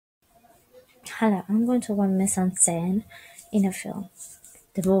Hello, I'm going to talk about mise-en-scene in a film.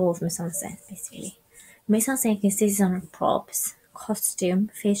 The role of mise-en-scene, basically. Mise-en-scene consists of props, costume,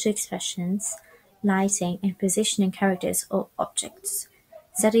 facial expressions, lighting, and positioning characters or objects.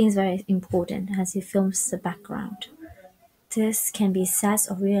 Setting is very important as it films the background. This can be sets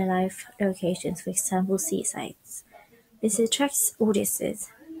of real-life locations, for example, seasides. This attracts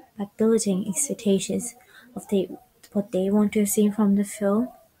audiences by building expectations of what they want to see from the film.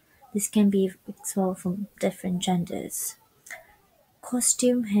 This can be explored from different genders.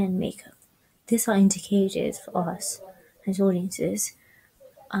 Costume and makeup. These are indicators for us as audiences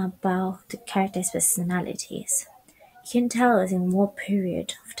about the characters' personalities. It can tell us in what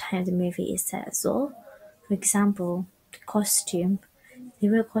period of time the movie is set as well. For example, the costume. The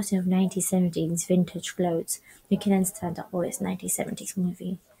real costume of 1970s vintage clothes. You can understand that it's 1970s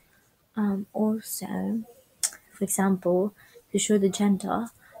movie. Also, for example, to show the gender,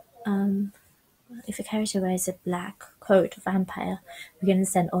 if a character wears a black coat of vampire, we can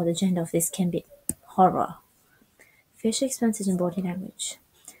understand the gender of this can be horror. Facial expressions and body language.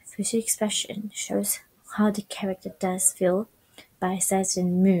 Facial expression shows how the character does feel by a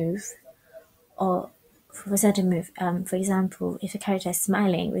certain move or for a certain move. For example, if a character is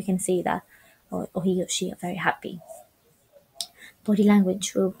smiling, we can see that or he or she are very happy. Body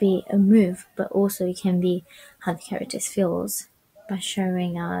language will be a move, but also it can be how the character feels by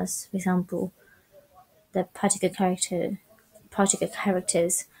showing us, for example, the particular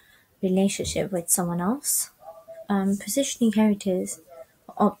character's relationship with someone else. Positioning characters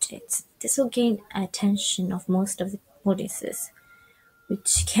or objects. This will gain attention of most of the audiences,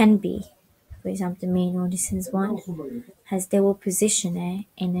 which can be, for example, the main audiences one, as they will position it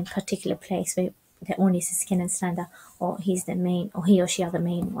in a particular place where the audiences can understand that, he's the main, or he or she are the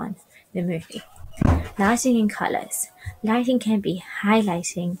main one in the movie. Lighting and colors. Lighting can be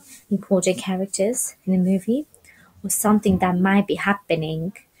highlighting important characters in the movie or something that might be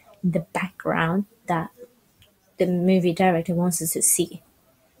happening in the background that the movie director wants us to see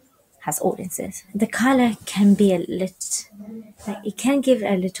as audiences. The color can be it can give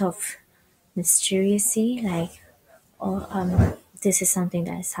a little of mysteriously, this is something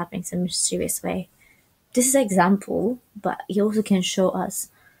that is happening in a mysterious way. This is an example, but it also can show us,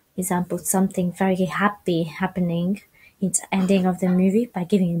 example, something very happy happening in the ending of the movie by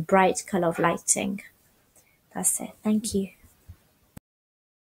giving a bright color of lighting. That's it. Thank you.